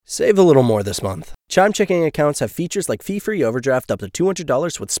Save a little more this month. Chime checking accounts have features like fee-free overdraft up to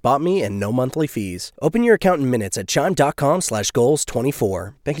 $200 with SpotMe and no monthly fees. Open your account in minutes at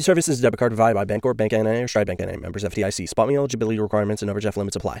chime.com/goals24. Banking services debit card provided by Bancorp, Bank NA, or Stride Bank NA. Members FDIC. SpotMe eligibility requirements and overdraft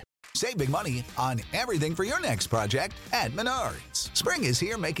limits apply. Save big money on everything for your next project at Menards. Spring is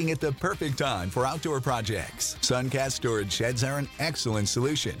here, making it the perfect time for outdoor projects. Suncast storage sheds are an excellent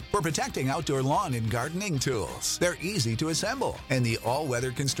solution for protecting outdoor lawn and gardening tools. They're easy to assemble, and the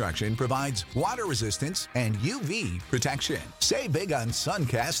all-weather construction provides water resistance and UV protection. Save big on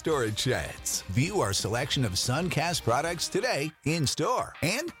Suncast storage sheds. View our selection of Suncast products today in store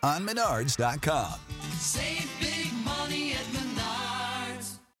and on Menards.com. Save big money at Menards.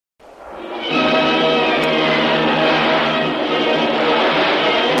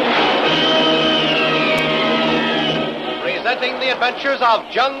 Presenting the adventures of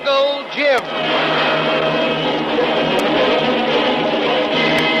Jungle Jim.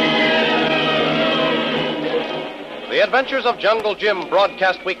 The adventures of Jungle Jim,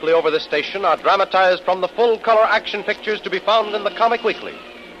 broadcast weekly over this station, are dramatized from the full-color action pictures to be found in the Comic Weekly,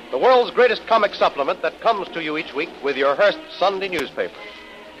 the world's greatest comic supplement that comes to you each week with your Hearst Sunday newspaper.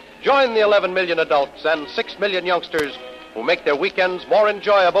 Join the 11 million adults and 6 million youngsters who make their weekends more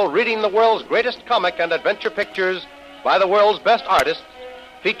enjoyable reading the world's greatest comic and adventure pictures by the world's best artists,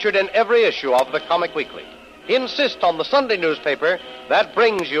 featured in every issue of the Comic Weekly. Insist on the Sunday newspaper that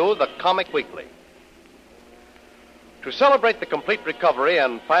brings you the Comic Weekly. To celebrate the complete recovery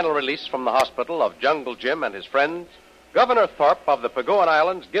and final release from the hospital of Jungle Jim and his friends, Governor Thorpe of the Pagoan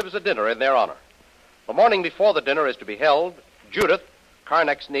Islands gives a dinner in their honor. The morning before the dinner is to be held, Judith,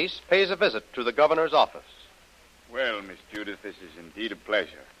 Carnack's niece, pays a visit to the governor's office. Well, Miss Judith, this is indeed a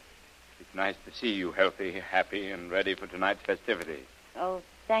pleasure. It's nice to see you healthy, happy, and ready for tonight's festivities. Oh,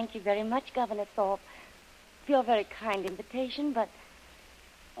 thank you very much, Governor Thorpe, for your very kind invitation, but,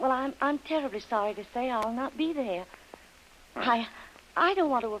 well, I'm terribly sorry to say I'll not be there. I don't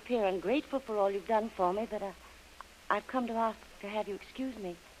want to appear ungrateful for all you've done for me, but I've come to ask to have you excuse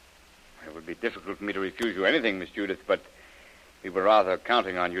me. It would be difficult for me to refuse you anything, Miss Judith, but we were rather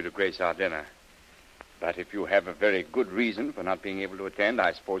counting on you to grace our dinner. But if you have a very good reason for not being able to attend,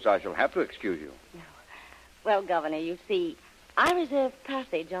 I suppose I shall have to excuse you. No. Well, Governor, you see, I reserved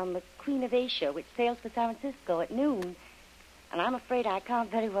passage on the Queen of Asia, which sails for San Francisco at noon, and I'm afraid I can't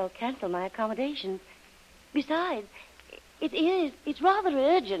very well cancel my accommodations. Besides, it's rather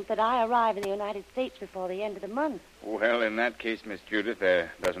urgent that I arrive in the United States before the end of the month. Well, in that case, Miss Judith,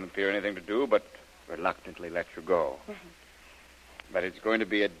 there doesn't appear anything to do but reluctantly let you go. But it's going to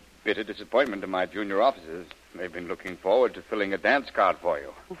be a bitter disappointment to my junior officers. They've been looking forward to filling a dance card for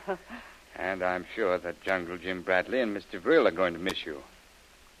you. And I'm sure that Jungle Jim Bradley and Mr. Brill are going to miss you.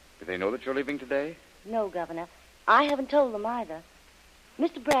 Do they know that you're leaving today? No, Governor. I haven't told them either.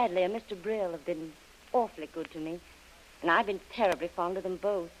 Mr. Bradley and Mr. Brill have been awfully good to me, and I've been terribly fond of them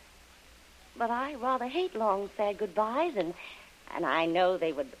both. But I rather hate long, sad goodbyes, and I know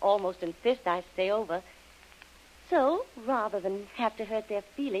they would almost insist I stay over. So, rather than have to hurt their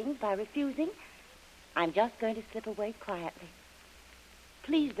feelings by refusing, I'm just going to slip away quietly.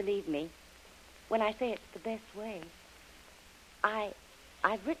 Please believe me when I say it's the best way.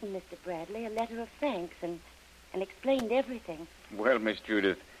 I've written Mr. Bradley a letter of thanks and explained everything. Well, Miss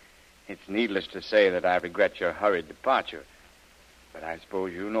Judith, it's needless to say that I regret your hurried departure. But I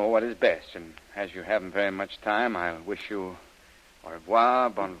suppose you know what is best, and as you haven't very much time, I'll wish you au revoir,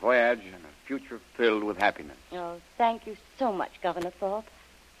 bon voyage, and a future filled with happiness. Oh, thank you so much, Governor Thorpe.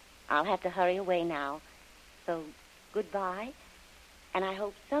 I'll have to hurry away now. So, goodbye, and I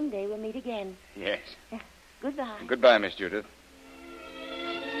hope someday we'll meet again. Yes. Goodbye. Goodbye, Miss Judith.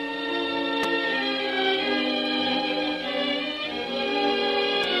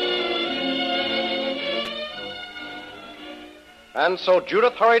 And so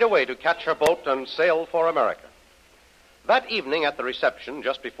Judith hurried away to catch her boat and sail for America. That evening at the reception,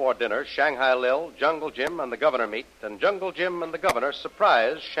 just before dinner, Shanghai Lil, Jungle Jim, and the governor meet, and Jungle Jim and the governor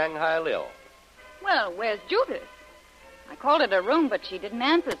surprise Shanghai Lil. Well, where's Judith? I called at her room, but she didn't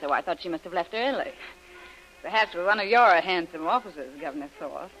answer, so I thought she must have left early. Perhaps with one of your handsome officers, Governor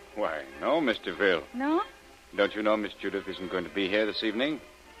Thorpe. Why, no, Mr. Ville. No? Don't you know Miss Judith isn't going to be here this evening?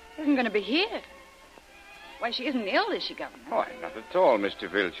 Isn't going to be here? Why, she isn't ill, is she, Governor? Why, not at all, Mr.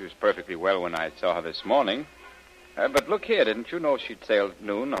 Ville. She was perfectly well when I saw her this morning. But look here, didn't you know she'd sailed at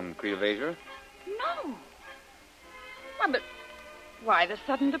noon on Queen of Asia? No. Why the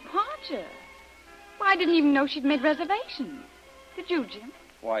sudden departure? Why, I didn't even know she'd made reservations. Did you, Jim?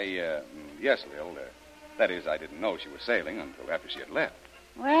 Why, yes, Lil. That is, I didn't know she was sailing until after she had left.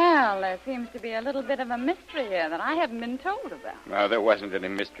 Well, there seems to be a little bit of a mystery here that I haven't been told about. Well, there wasn't any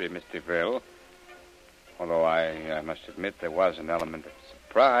mystery, Miss DeVille. Although I must admit there was an element of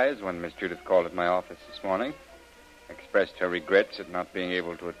surprise when Miss Judith called at my office this morning, expressed her regrets at not being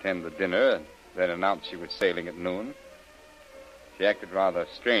able to attend the dinner, and then announced she was sailing at noon. She acted rather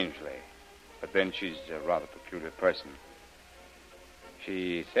strangely, but then she's a rather peculiar person.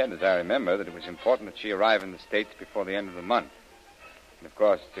 She said, as I remember, that it was important that she arrive in the States before the end of the month. And, of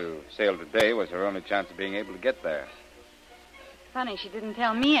course, to sail today was her only chance of being able to get there. Funny she didn't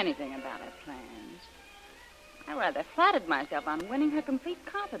tell me anything about her plans. I rather flattered myself on winning her complete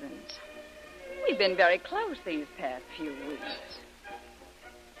confidence. We've been very close these past few weeks.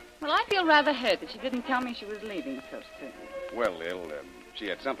 Well, I feel rather hurt that she didn't tell me she was leaving so soon. Well, Lil, she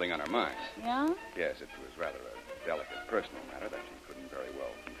had something on her mind. Yeah? Yes, it was rather a delicate personal matter that she couldn't very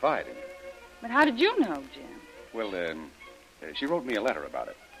well confide in you. But how did you know, Jim? Well, she wrote me a letter about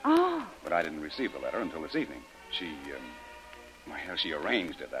it. Oh. But I didn't receive the letter until this evening. She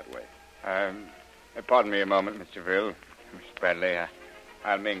arranged it that way. Pardon me a moment, Mr. Ville. Mr. Bradley,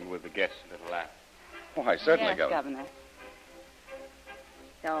 I'll mingle with the guests a little later. Why, certainly, Yes, Governor.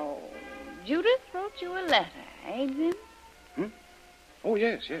 So, Judith wrote you a letter, eh, Jim? Oh,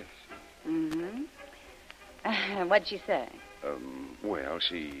 yes, yes. Mm-hmm. What'd she say? Well,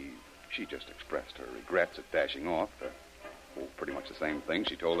 she just expressed her regrets at dashing off. Pretty much the same thing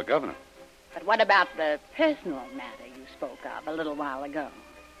she told the governor. But what about the personal matter you spoke of a little while ago?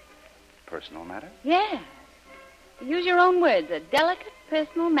 Personal matter? Yes. Use your own words, a delicate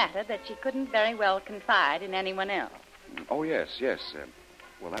personal matter that she couldn't very well confide in anyone else. Oh, yes.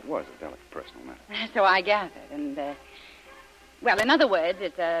 Well, that was a delicate personal matter. So I gathered. And, well, in other words,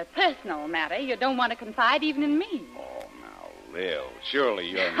 it's a personal matter you don't want to confide even in me. Oh, now, Lil, surely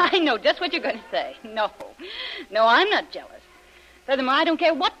you're... I know just what you're going to say. No, I'm not jealous. Furthermore, I don't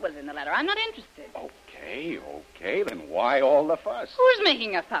care what was in the letter. I'm not interested. Okay. Then why all the fuss? Who's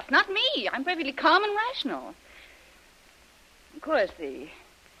making a fuss? Not me. I'm perfectly calm and rational. Of course, the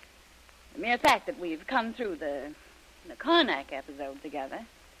mere fact that we've come through the Karnak episode together, to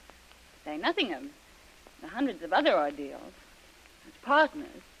say nothing of the hundreds of other ordeals, as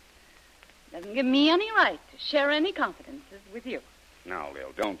partners, doesn't give me any right to share any confidences with you. Now,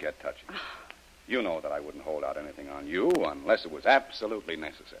 Lil, don't get touchy. You know that I wouldn't hold out anything on you unless it was absolutely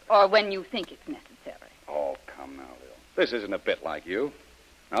necessary. Or when you think it's necessary. Oh, come now, Lil. This isn't a bit like you.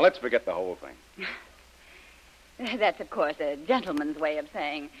 Now, let's forget the whole thing. That's, of course, a gentleman's way of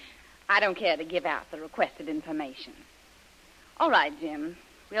saying I don't care to give out the requested information. All right, Jim,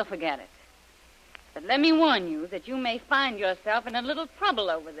 we'll forget it. But let me warn you that you may find yourself in a little trouble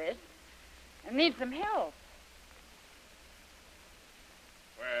over this and need some help.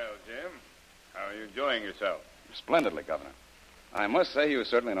 Well, Jim, how are you enjoying yourself? Splendidly, Governor. I must say you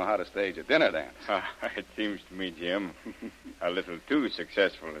certainly know how to stage a dinner dance. It seems to me, Jim, a little too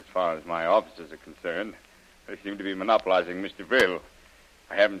successful as far as my officers are concerned. They seem to be monopolizing Mr. Ville.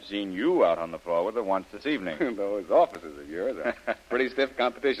 I haven't seen you out on the floor with her once this evening. Those officers of yours are pretty stiff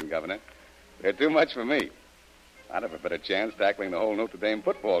competition, Governor. They're too much for me. I'd have a better chance tackling the whole Notre Dame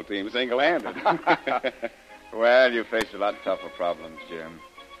football team single-handed. Well, you face a lot tougher problems, Jim.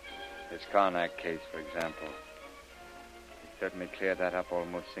 This Karnak case, for example. You certainly cleared that up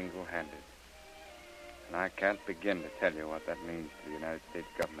almost single-handed. And I can't begin to tell you what that means to the United States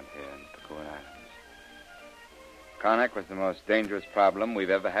government here in the Pacific Islands. Karnak was the most dangerous problem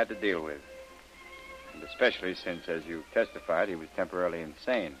we've ever had to deal with. And especially since, as you testified, he was temporarily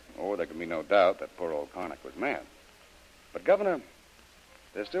insane. Oh, there can be no doubt that poor old Karnak was mad. But, Governor,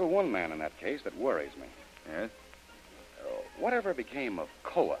 there's still one man in that case that worries me. Yes? Whatever became of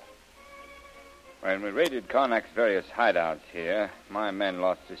Koa? When we raided Karnak's various hideouts here, my men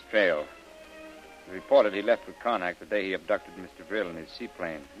lost his trail. It reported he left with Karnak the day he abducted Mr. Ville in his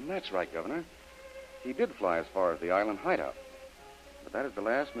seaplane. That's right, Governor. He did fly as far as the island hideout. But that is the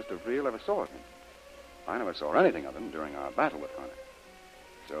last Mr. Ville ever saw of him. I never saw anything of him during our battle with Karnak.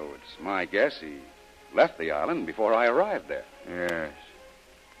 So it's my guess he left the island before I arrived there. Yes.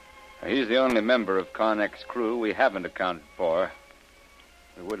 He's the only member of Karnak's crew we haven't accounted for.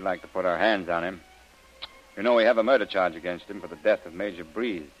 We would like to put our hands on him. You know, we have a murder charge against him for the death of Major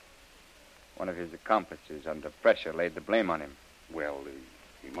Breeze. One of his accomplices, under pressure, laid the blame on him. Well,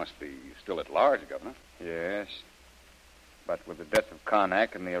 he must be still at large, Governor. Yes. But with the death of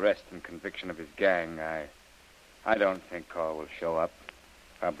Karnak and the arrest and conviction of his gang, I don't think Carl will show up.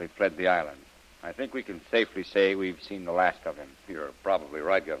 Probably fled the island. I think we can safely say we've seen the last of him. You're probably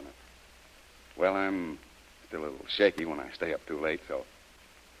right, Governor. Well, I'm still a little shaky when I stay up too late, so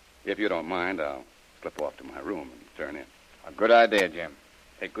if you don't mind, I'll slip off to my room and turn in. A good idea, Jim.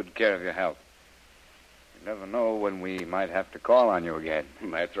 Take good care of your health. You never know when we might have to call on you again.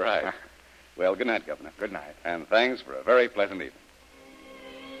 That's right. Well, good night, Governor. Good night. And thanks for a very pleasant evening.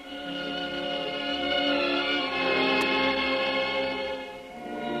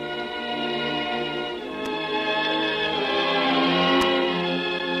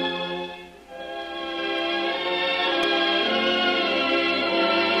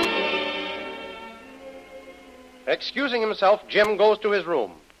 Excusing himself, Jim goes to his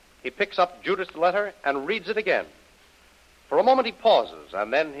room. He picks up Judith's letter and reads it again. For a moment he pauses,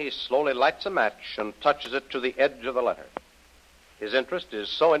 and then he slowly lights a match and touches it to the edge of the letter. His interest is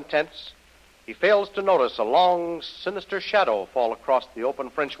so intense, he fails to notice a long, sinister shadow fall across the open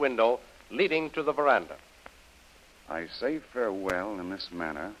French window leading to the veranda. I say farewell in this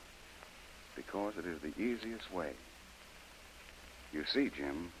manner because it is the easiest way. You see,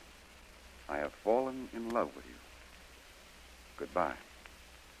 Jim, I have fallen in love with you. Goodbye,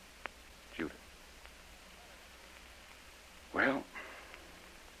 Judith. Well,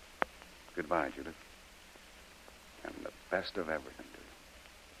 goodbye, Judith. And the best of everything to you.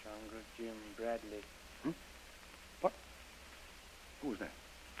 Jungle Jim Bradley. What? Who was that?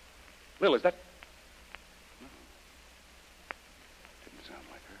 Lil, is that... No. Didn't sound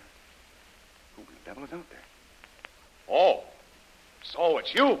like her. Who the devil is out there? Oh, so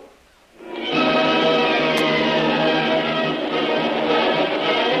it's you.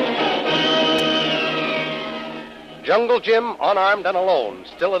 Jungle Jim, unarmed and alone,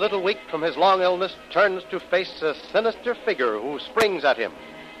 still a little weak from his long illness, turns to face a sinister figure who springs at him,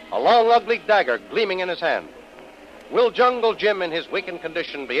 a long, ugly dagger gleaming in his hand. Will Jungle Jim, in his weakened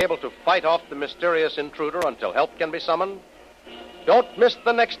condition, be able to fight off the mysterious intruder until help can be summoned? Don't miss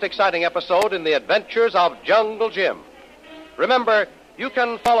the next exciting episode in the adventures of Jungle Jim. Remember, you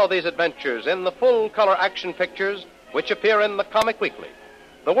can follow these adventures in the full-color action pictures which appear in the Comic Weekly,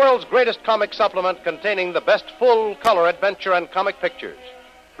 the world's greatest comic supplement containing the best full-color adventure and comic pictures.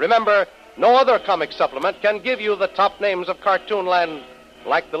 Remember, no other comic supplement can give you the top names of Cartoonland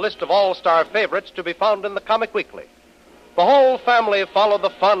like the list of all-star favorites to be found in the Comic Weekly. The whole family follow the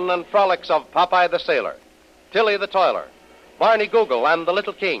fun and frolics of Popeye the Sailor, Tilly the Toiler, Barney Google and the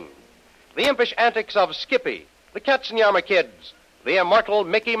Little King, the impish antics of Skippy, the Katzenjammer Kids, the immortal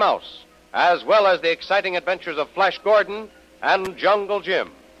Mickey Mouse, as well as the exciting adventures of Flash Gordon and Jungle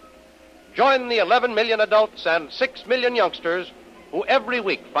Jim. Join the 11 million adults and 6 million youngsters who every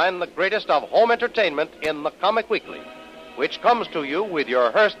week find the greatest of home entertainment in the Comic Weekly, which comes to you with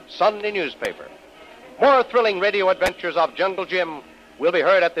your Hearst Sunday newspaper. More thrilling radio adventures of Jungle Jim will be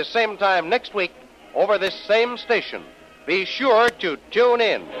heard at the same time next week over this same station. Be sure to tune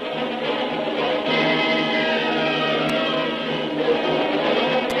in.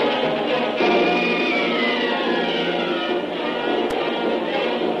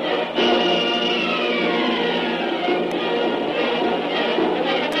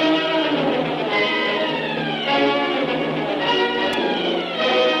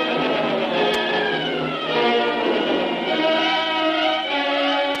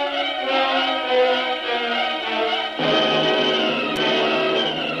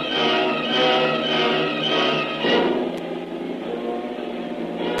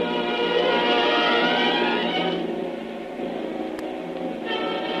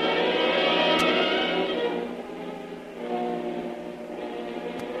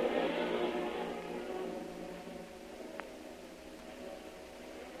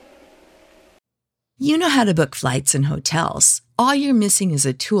 You know how to book flights and hotels. All you're missing is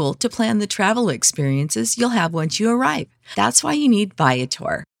a tool to plan the travel experiences you'll have once you arrive. That's why you need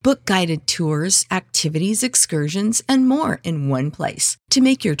Viator. Book guided tours, activities, excursions, and more in one place to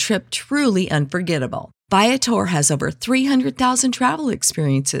make your trip truly unforgettable. Viator has over 300,000 travel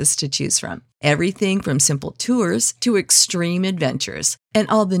experiences to choose from. Everything from simple tours to extreme adventures and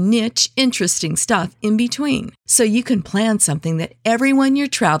all the niche, interesting stuff in between. So you can plan something that everyone you're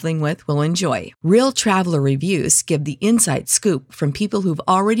traveling with will enjoy. Real traveler reviews give the inside scoop from people who've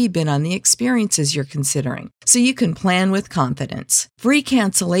already been on the experiences you're considering. So you can plan with confidence. Free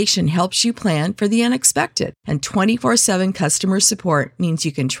cancellation helps you plan for the unexpected. And 24/7 customer support means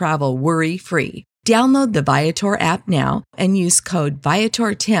you can travel worry-free. Download the Viator app now and use code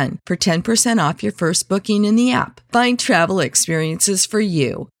Viator10 for 10% off your first booking in the app. Find travel experiences for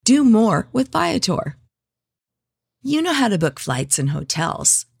you. Do more with Viator. You know how to book flights and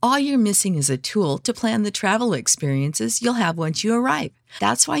hotels. All you're missing is a tool to plan the travel experiences you'll have once you arrive.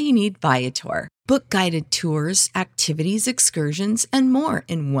 That's why you need Viator. Book guided tours, activities, excursions, and more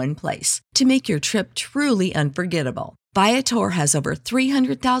in one place to make your trip truly unforgettable. Viator has over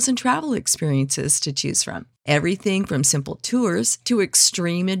 300,000 travel experiences to choose from. Everything from simple tours to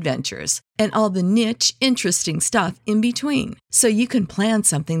extreme adventures and all the niche, interesting stuff in between. So you can plan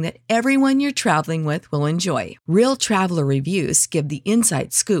something that everyone you're traveling with will enjoy. Real traveler reviews give the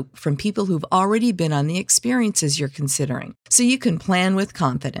inside scoop from people who've already been on the experiences you're considering. So you can plan with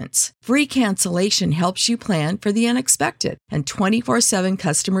confidence. Free cancellation helps you plan for the unexpected. And 24/7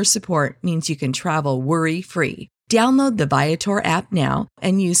 customer support means you can travel worry-free. Download the Viator app now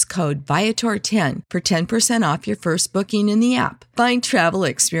and use code Viator10 for 10% off your first booking in the app. Find travel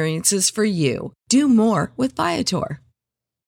experiences for you. Do more with Viator.